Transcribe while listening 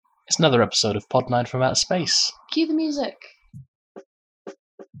It's another episode of Pod 9 from Outer Space. Cue the music.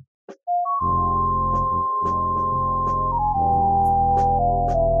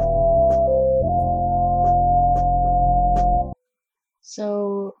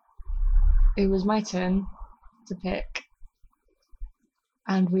 So, it was my turn to pick,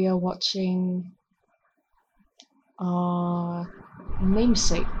 and we are watching our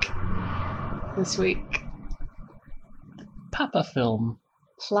namesake this week. Papa film.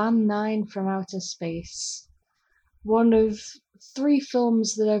 Plan 9 from Outer Space. One of 3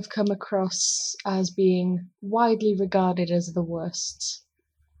 films that I've come across as being widely regarded as the worst.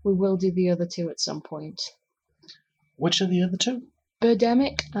 We will do the other 2 at some point. Which are the other 2?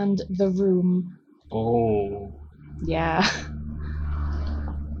 Birdemic and The Room. Oh. Yeah.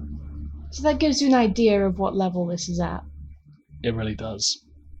 So that gives you an idea of what level this is at. It really does.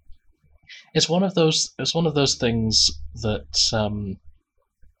 It's one of those things that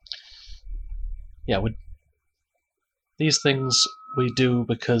these things we do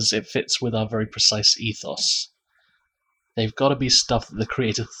because it fits with our very precise ethos. They've got to be stuff that the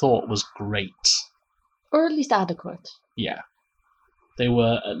creator thought was great. Or at least adequate. Yeah. They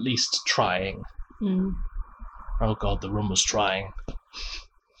were at least trying. Oh god, The Room was trying.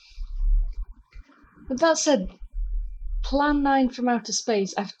 With that said, Plan 9 from Outer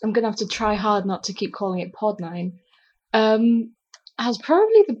Space, I'm going to have to try hard not to keep calling it Pod 9, has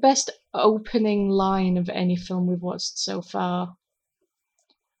probably the best opening line of any film we've watched so far.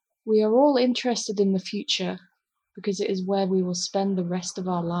 We are all interested in the future because it is where we will spend the rest of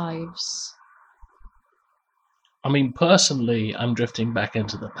our lives. I mean, personally, I'm drifting back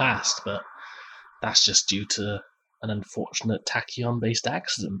into the past, but that's just due to an unfortunate tachyon-based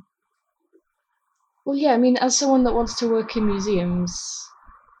accident. Well, yeah, I mean, as someone that wants to work in museums,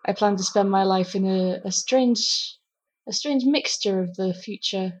 I plan to spend my life in a strange mixture of the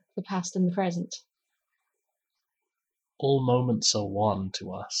future, the past, and the present. All moments are one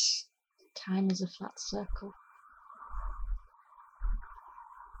to us. Time is a flat circle.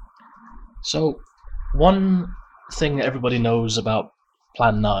 So, one thing that everybody knows about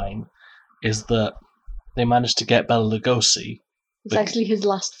Plan 9 is that they managed to get Bela Lugosi. It's actually his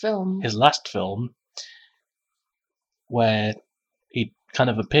last film. His last film, where he kind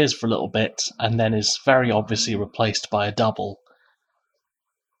of appears for a little bit and then is very obviously replaced by a double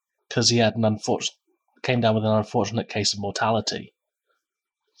because he had came down with an unfortunate case of mortality.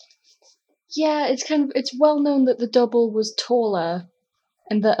 Yeah, it's well known that the double was taller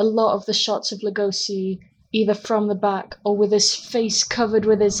and that a lot of the shots of Lugosi, either from the back or with his face covered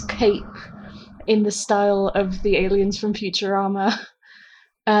with his cape in the style of the aliens from Futurama,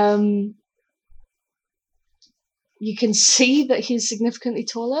 you can see that he's significantly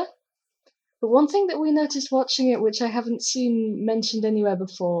taller. But one thing that we noticed watching it, which I haven't seen mentioned anywhere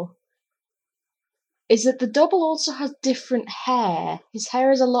before, is that the double also has different hair. His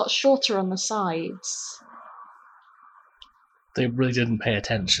hair is a lot shorter on the sides. They really didn't pay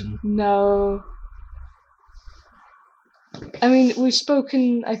attention. No. I mean, we've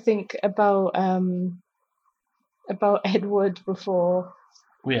spoken, I think, about Ed Wood before.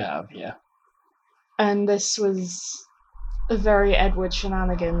 We have, yeah. And this was a very Ed Wood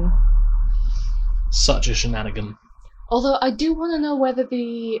shenanigan. Such a shenanigan. Although I do want to know whether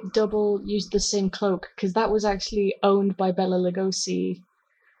the double used the same cloak, because that was actually owned by Bela Lugosi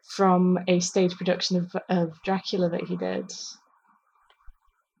from a stage production of Dracula that he did.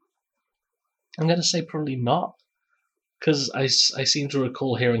 I'm going to say probably not, because I seem to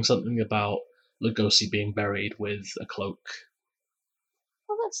recall hearing something about Lugosi being buried with a cloak.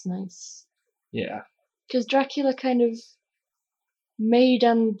 Oh, that's nice. Yeah. Because Dracula kind of made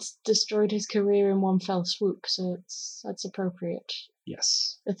and destroyed his career in one fell swoop, so that's appropriate.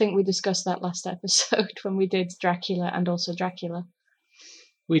 Yes. I think we discussed that last episode when we did Dracula and also Dracula.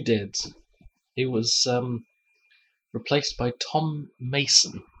 We did. He was replaced by Tom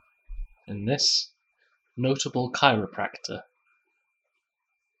Mason in this, notable chiropractor.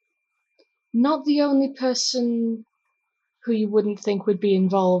 Not the only person who you wouldn't think would be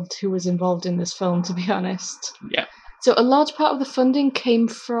involved who was involved in this film, to be honest. Yeah. So a large part of the funding came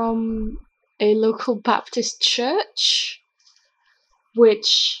from a local Baptist church,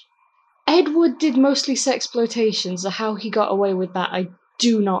 which Ed Wood did mostly sexploitation, so how he got away with that I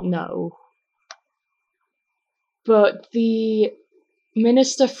do not know. But the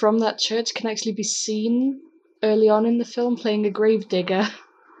minister from that church can actually be seen early on in the film playing a gravedigger,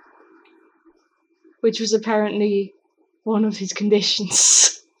 which was apparently one of his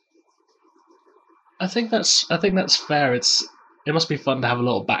conditions. I think that's fair. It must be fun to have a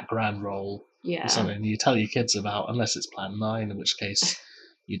little background role. Yeah. Something you tell your kids about, unless it's Plan 9, in which case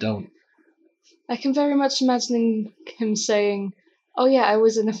You don't. I can very much imagine him saying, "Oh yeah, I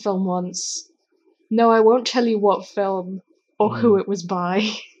was in a film once. No, I won't tell you what film or who it was by.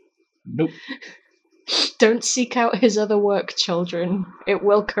 Nope. Don't seek out his other work, children. It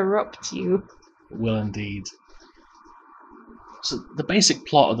will corrupt you." Will indeed. So the basic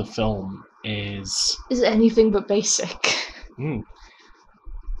plot of the film is anything but basic.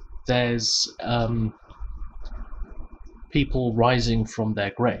 there's people rising from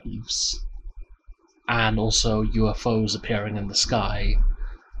their graves, and also UFOs appearing in the sky,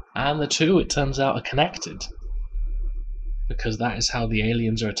 and the two, it turns out, are connected, because that is how the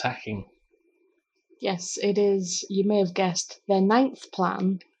aliens are attacking. Yes, it is, you may have guessed, their ninth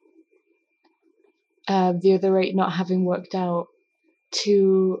plan, the other eight not having worked out,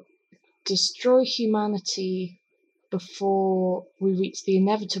 to destroy humanity before we reach the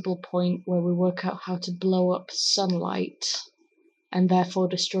inevitable point where we work out how to blow up sunlight and therefore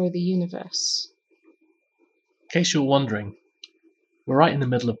destroy the universe. In case you were wondering, we're right in the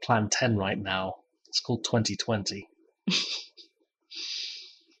middle of Plan 10 right now. It's called 2020.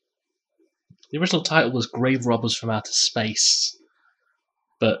 The original title was Grave Robbers from Outer Space,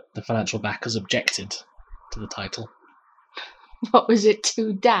 but the financial backers objected to the title. What, was it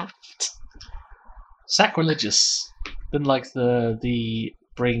too daft? Sacrilegious. Didn't like the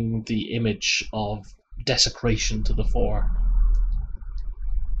bring the image of desecration to the fore.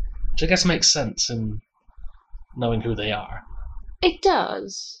 Which I guess makes sense in knowing who they are. It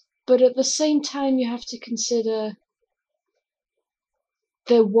does, but at the same time you have to consider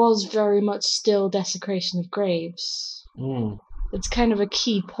there was very much still desecration of graves. It's kind of a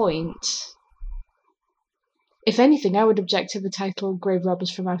key point. If anything, I would object to the title Grave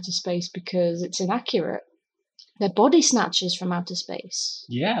Robbers from Outer Space because it's inaccurate. They're body snatchers from outer space.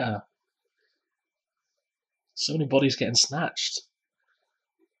 Yeah. So many bodies getting snatched.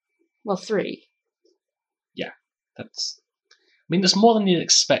 Well, 3. Yeah, there's more than you'd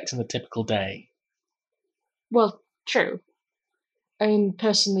expect in a typical day. Well, true. I mean,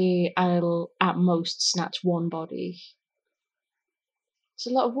 personally, I'll at most snatch 1 body. It's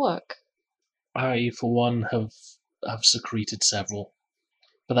a lot of work. I, for one, have secreted several,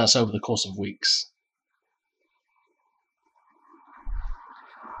 but that's over the course of weeks.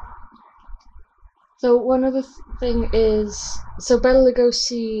 So one other thing is, so Bela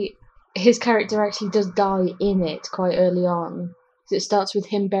Lugosi, his character actually does die in it quite early on. It starts with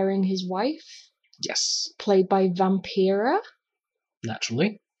him burying his wife. Yes. Played by Vampira.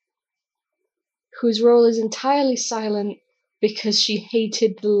 Naturally. Whose role is entirely silent because she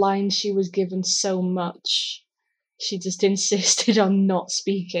hated the lines she was given so much. She just insisted on not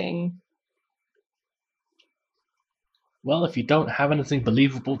speaking. Well, if you don't have anything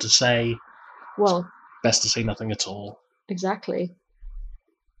believable to say, well, best to say nothing at all. Exactly.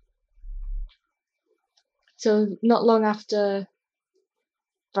 So not long after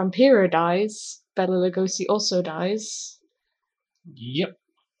Vampira dies, Bela Lugosi also dies. Yep.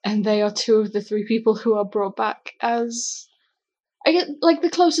 And they are 2 of the 3 people who are brought back as, I get, like, the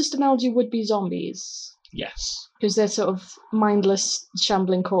closest analogy would be zombies. Yes. Because they're sort of mindless,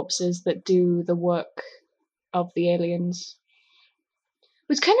 shambling corpses that do the work of the aliens.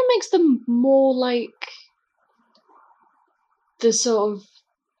 Which kind of makes them more like the sort of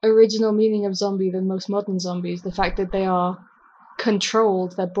original meaning of zombie than most modern zombies. The fact that they are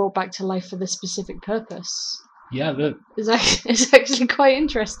controlled, they're brought back to life for this specific purpose. Yeah, it's actually quite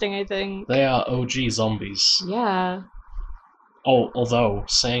interesting, I think. They are OG zombies. Yeah. Oh, although,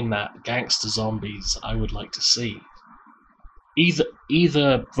 saying that, gangster zombies, I would like to see.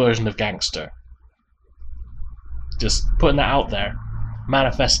 Either version of gangster. Just putting that out there.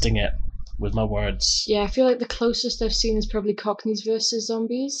 Manifesting it with my words. Yeah, I feel like the closest I've seen is probably Cockneys versus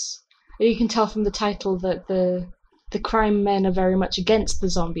Zombies. You can tell from the title that the crime men are very much against the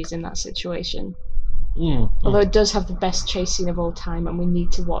zombies in that situation. Although it does have the best chase scene of all time, and we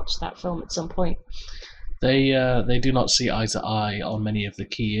need to watch that film at some point. They do not see eye to eye on many of the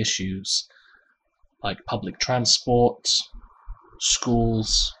key issues, like public transport,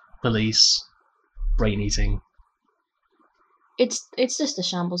 schools, police, brain eating. It's just a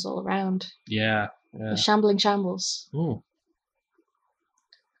shambles all around. Yeah. A shambling shambles.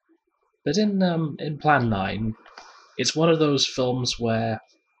 But in Plan 9, it's one of those films where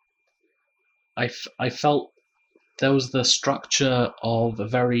I felt there was the structure of a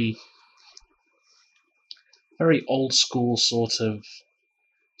very, very old school sort of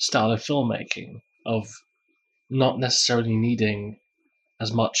style of filmmaking, of not necessarily needing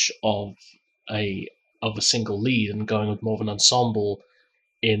as much of a single lead and going with more of an ensemble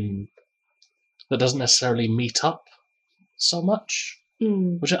that doesn't necessarily meet up so much.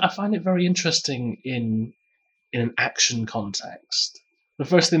 which I find it very interesting in an action context. The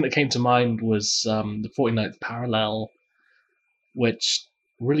first thing that came to mind was the 49th Parallel, which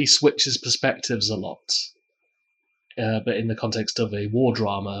really switches perspectives a lot, but in the context of a war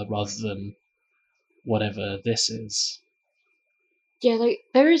drama rather than whatever this is. Yeah, like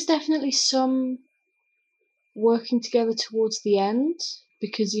there is definitely some working together towards the end,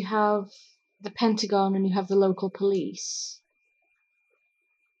 because you have the Pentagon and you have the local police.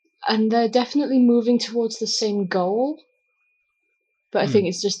 And they're definitely moving towards the same goal. But I think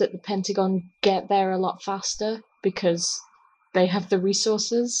it's just that the Pentagon get there a lot faster because they have the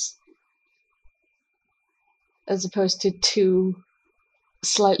resources, as opposed to two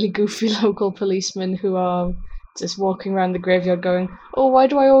slightly goofy local policemen who are just walking around the graveyard going, "Oh, why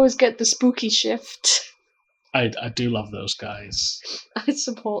do I always get the spooky shift?" I do love those guys. I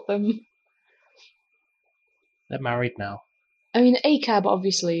support them. They're married now. I mean, ACAB,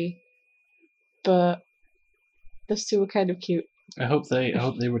 obviously, but those two were kind of cute. I hope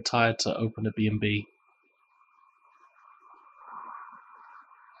they retire to open a B&B.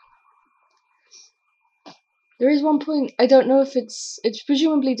 There is one point, I don't know if it's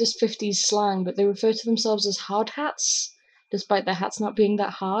presumably just 50s slang, but they refer to themselves as hard hats, despite their hats not being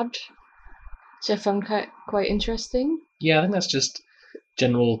that hard, which I found quite interesting. Yeah, I think that's just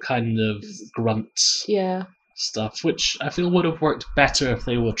general kind of grunt stuff, which I feel would have worked better if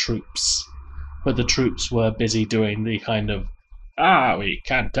they were troops, but the troops were busy doing the kind of, we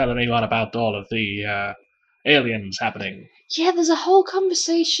can't tell anyone about all of the aliens happening. Yeah, there's a whole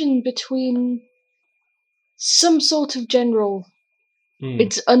conversation between some sort of general.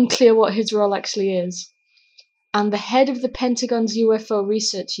 It's unclear what his role actually is, and the head of the Pentagon's UFO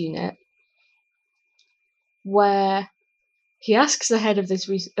research unit, where he asks the head of this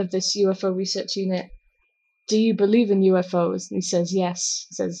UFO research unit, "Do you believe in UFOs?" And he says yes.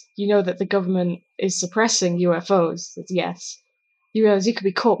 He says, "You know that the government is suppressing UFOs?" He says yes. You realize you could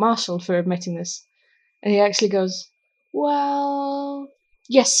be court-martialed for admitting this. And he actually goes, "Well,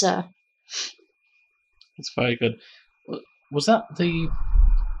 yes, sir." It's very good. Was that the...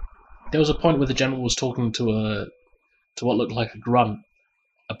 There was a point where the general was talking to what looked like a grunt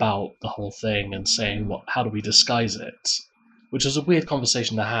about the whole thing and saying, how do we disguise it? Which was a weird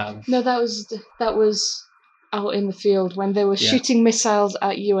conversation to have. No, that was out in the field when they were shooting missiles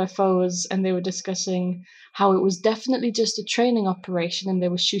at UFOs, and they were discussing how it was definitely just a training operation and they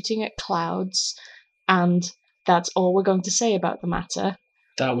were shooting at clouds, and that's all we're going to say about the matter.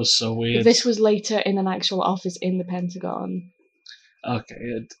 That was so weird. This was later in an actual office in the Pentagon. Okay,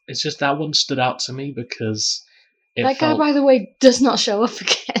 it's just that one stood out to me because that guy, by the way, does not show up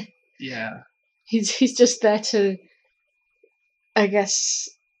again. Yeah. He's just there to, I guess,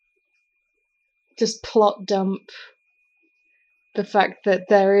 just plot dump the fact that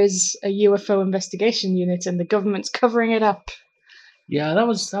there is a UFO investigation unit and the government's covering it up. Yeah, that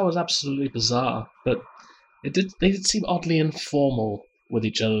was absolutely bizarre, but they did seem oddly informal with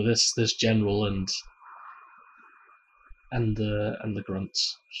each other. This general and the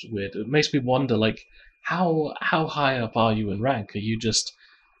grunts. It's weird. It makes me wonder, like, how high up are you in rank? Are you just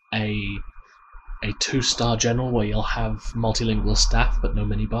a 2-star general where you'll have multilingual staff but no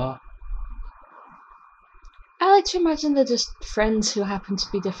minibar? I like to imagine they're just friends who happen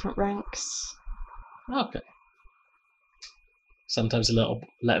to be different ranks. Okay. Sometimes they'll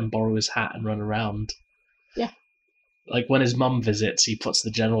let him borrow his hat and run around. Yeah. Like when his mum visits, he puts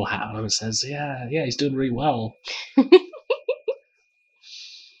the general hat on him and says, yeah, he's doing really well.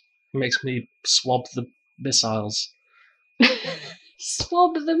 Makes me swab the missiles.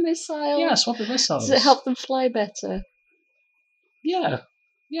 Swab the missiles? Yeah, swab the missiles. Does it help them fly better? Yeah,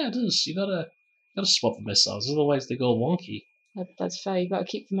 it does. You gotta swap the missiles, otherwise they go wonky. That's fair. You gotta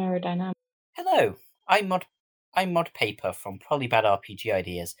keep them aerodynamic. Hello, I'm Mod Paper from Probably Bad RPG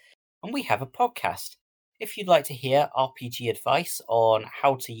Ideas, and we have a podcast. If you'd like to hear RPG advice on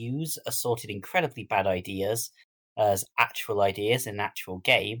how to use assorted incredibly bad ideas as actual ideas in an actual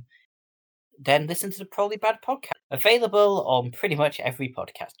game, then listen to the Probably Bad podcast, available on pretty much every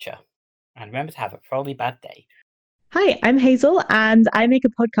podcatcher. And remember to have a Probably Bad day. Hi, I'm Hazel, and I make a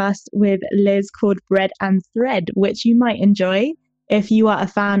podcast with Liz called Bread and Thread, which you might enjoy if you are a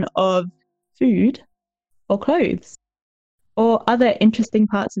fan of food or clothes or other interesting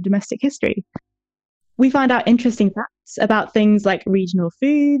parts of domestic history. We find out interesting facts about things like regional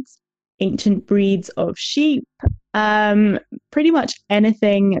foods, ancient breeds of sheep, pretty much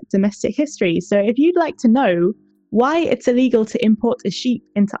anything domestic history. So if you'd like to know why it's illegal to import a sheep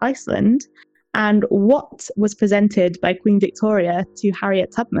into Iceland and what was presented by Queen Victoria to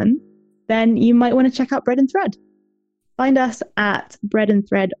Harriet Tubman, then you might want to check out Bread and Thread. find us at Bread and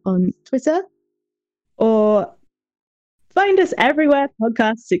Thread on Twitter, or find us everywhere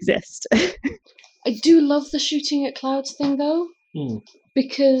podcasts exist. I do love the shooting at clouds thing though,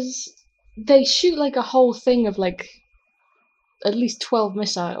 because they shoot like a whole thing of like at least 12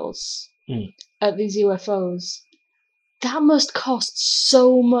 missiles at these UFOs. That must cost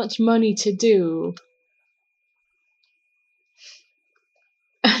so much money to do.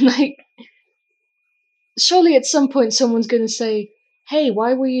 And like, surely at some point someone's going to say, hey,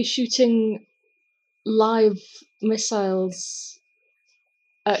 why were you shooting live missiles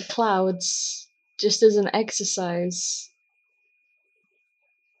at clouds just as an exercise?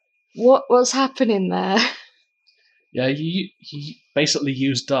 What's happening there? Yeah, he basically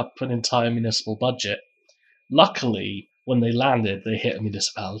used up an entire municipal budget. Luckily, when they landed, they hit a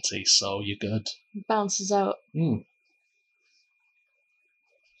municipality, so you're good. Bounces out.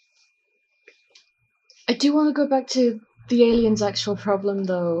 I do want to go back to the aliens' actual problem,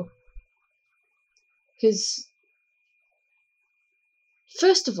 though. Because,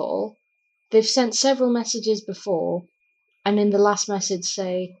 first of all, they've sent several messages before, and in the last message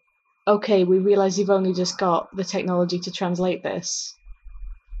say, okay, we realise you've only just got the technology to translate this.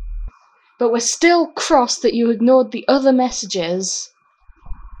 But we're still cross that you ignored the other messages,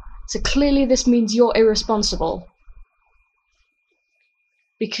 so clearly this means you're irresponsible.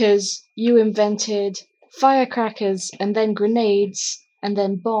 Because you invented firecrackers, and then grenades, and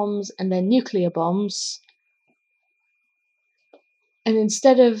then bombs, and then nuclear bombs. And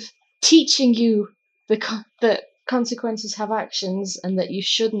instead of teaching you that consequences have actions, and that you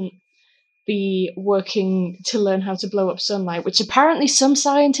shouldn't be working to learn how to blow up sunlight, which apparently some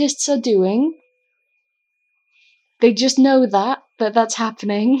scientists are doing, they just know that's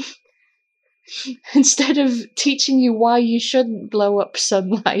happening. Instead of teaching you why you shouldn't blow up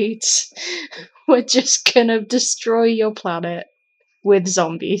sunlight, we're just gonna destroy your planet with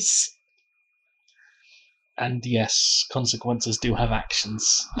zombies. And yes, consequences do have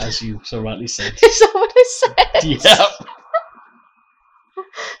actions, as you so rightly said. Is that what I said? Yep.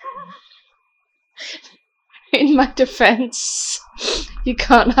 In my defense, you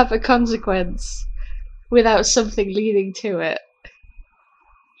can't have a consequence without something leading to it.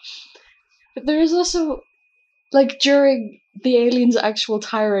 But there is also, like, during the alien's actual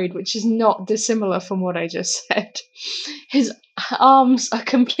tirade, which is not dissimilar from what I just said, his arms are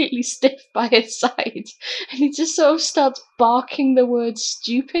completely stiff by his side, and he just sort of starts barking the word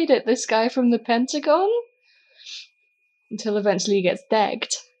stupid at this guy from the Pentagon, until eventually he gets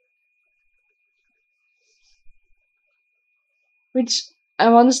degged. Which,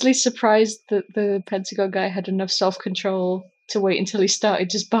 I'm honestly surprised that the Pentagon guy had enough self-control to wait until he started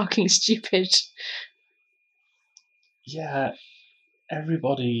just barking stupid. Yeah,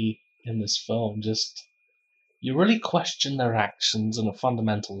 everybody in this film just... You really question their actions on a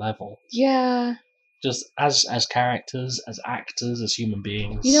fundamental level. Yeah. Just as characters, as actors, as human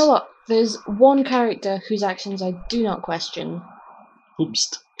beings. You know what? There's one character whose actions I do not question.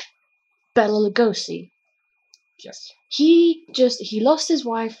 Hoopst. Bela Lugosi. Yes. He lost his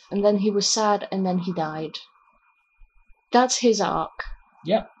wife, and then he was sad, and then he died. That's his arc.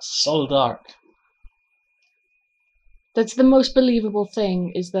 Yep, solid arc. That's the most believable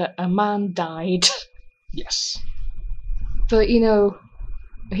thing, is that a man died. Yes. But, you know,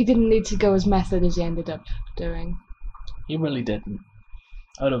 he didn't need to go as method as he ended up doing. He really didn't.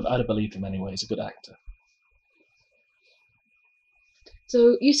 I'd have believed him anyway, he's a good actor.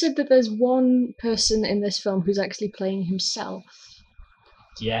 So, you said that there's one person in this film who's actually playing himself.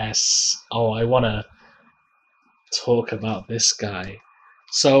 Yes. Oh, I want to talk about this guy.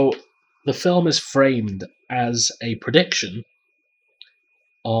 So, the film is framed as a prediction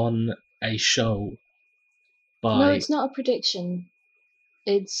on a show by... No, it's not a prediction.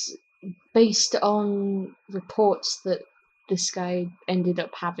 It's based on reports that this guy ended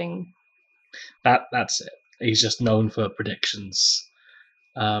up having. That's it. He's just known for predictions.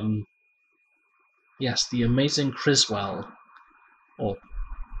 Yes, the amazing Criswell, or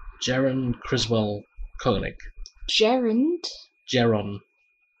Jaron Criswell Koenig. Jaron.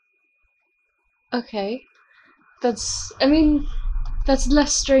 Okay. That's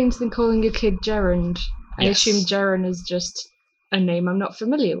less strange than calling a kid Gerund. I assume Jaron is just a name I'm not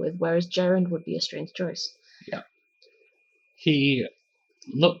familiar with, whereas Gerund would be a strange choice. Yeah. He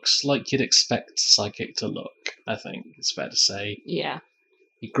looks like you'd expect a psychic to look, I think it's fair to say. Yeah.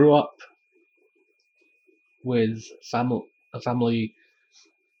 He grew up with a family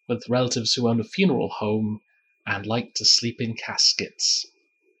with relatives who owned a funeral home and liked to sleep in caskets.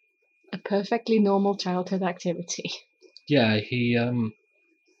 A perfectly normal childhood activity. Yeah, he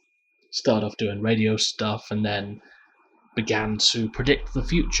started off doing radio stuff and then began to predict the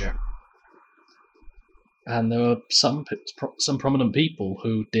future. And there were some prominent people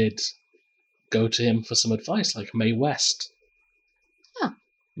who did go to him for some advice, like Mae West. Huh.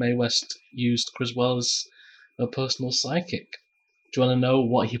 Mae West used Criswell as a personal psychic. Do you want to know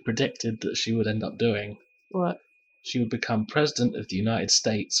what he predicted that she would end up doing? What? She would become President of the United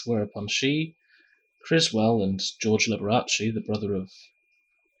States, whereupon she, Criswell, and George Liberace, the brother of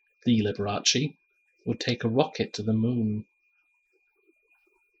the Liberace, would take a rocket to the moon.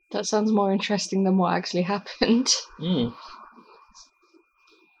 That sounds more interesting than what actually happened. And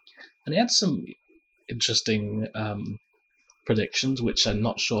he had some interesting predictions, which I'm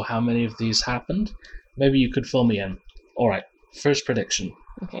not sure how many of these happened. Maybe you could fill me in. Alright, first prediction.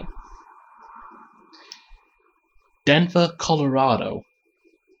 Okay. Denver, Colorado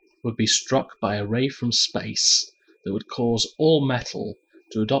would be struck by a ray from space that would cause all metal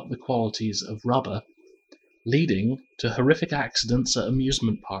to adopt the qualities of rubber, leading to horrific accidents at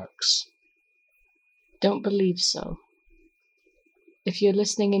amusement parks. Don't believe so. If you're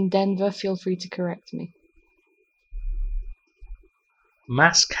listening in Denver, feel free to correct me.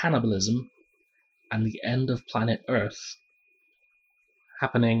 Mass cannibalism and the end of planet Earth,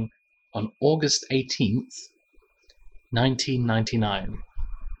 happening on August 18th, 1999.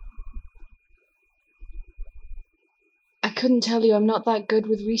 I couldn't tell you, I'm not that good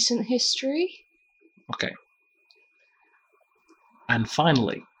with recent history. Okay. And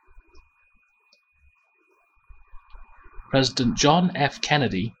finally, President John F.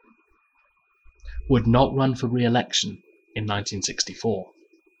 Kennedy would not run for re-election in 1964.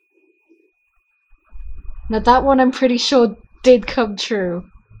 Now that one I'm pretty sure did come true.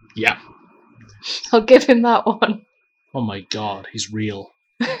 Yeah. I'll give him that one. Oh my god, he's real.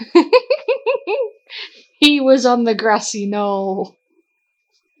 He was on the grassy knoll.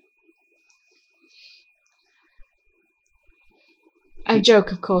 I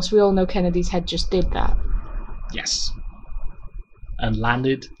joke, of course. We all know Kennedy's head just did that. Yes. And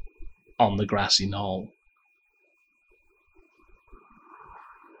landed on the grassy knoll.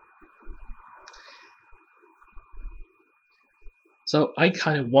 So I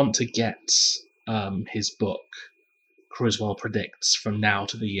kind of want to get his book, Criswell Predicts, from now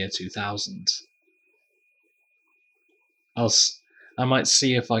to the year 2000. I might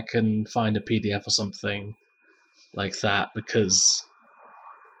see if I can find a PDF or something like that, because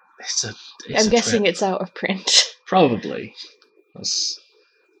I'm guessing it's out of print. Probably.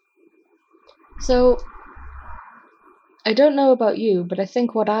 So, I don't know about you, but I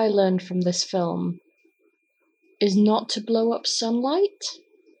think what I learned from this film is not to blow up sunlight.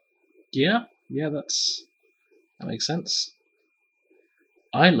 Yeah, that makes sense.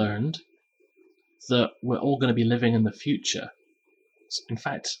 I learned that we're all going to be living in the future. In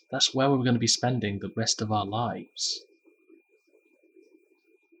fact, that's where we're going to be spending the rest of our lives.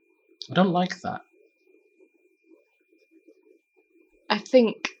 I don't like that. I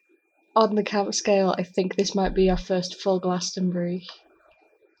think, on the camp scale, I think this might be our first full Glastonbury.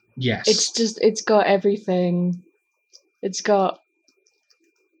 Yes. It's got everything. It's got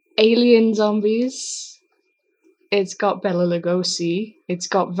alien zombies. It's got Bela Lugosi. It's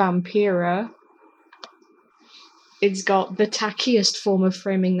got Vampira. It's got the tackiest form of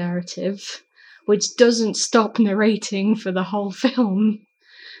framing narrative, which doesn't stop narrating for the whole film.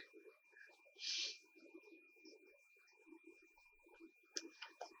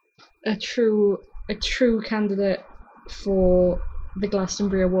 A true candidate for the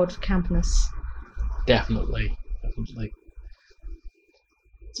Glastonbury Award for campness. Definitely.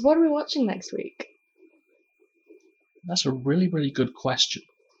 So what are we watching next week? That's a really, really good question.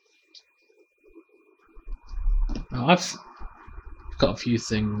 Now, I've got a few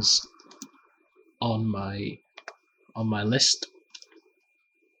things on my list,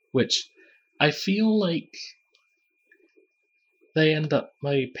 which I feel like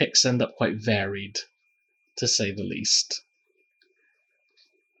my picks end up quite varied, to say the least.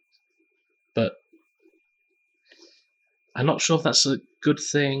 But I'm not sure if that's a good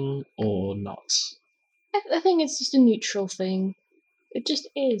thing or not. I think it's just a neutral thing. It just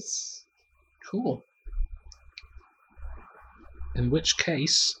is. Cool. In which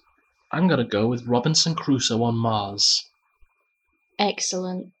case, I'm going to go with Robinson Crusoe on Mars.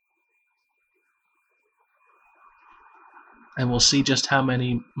 Excellent. And we'll see just how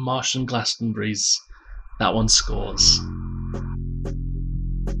many Martian Glastonburys that one scores.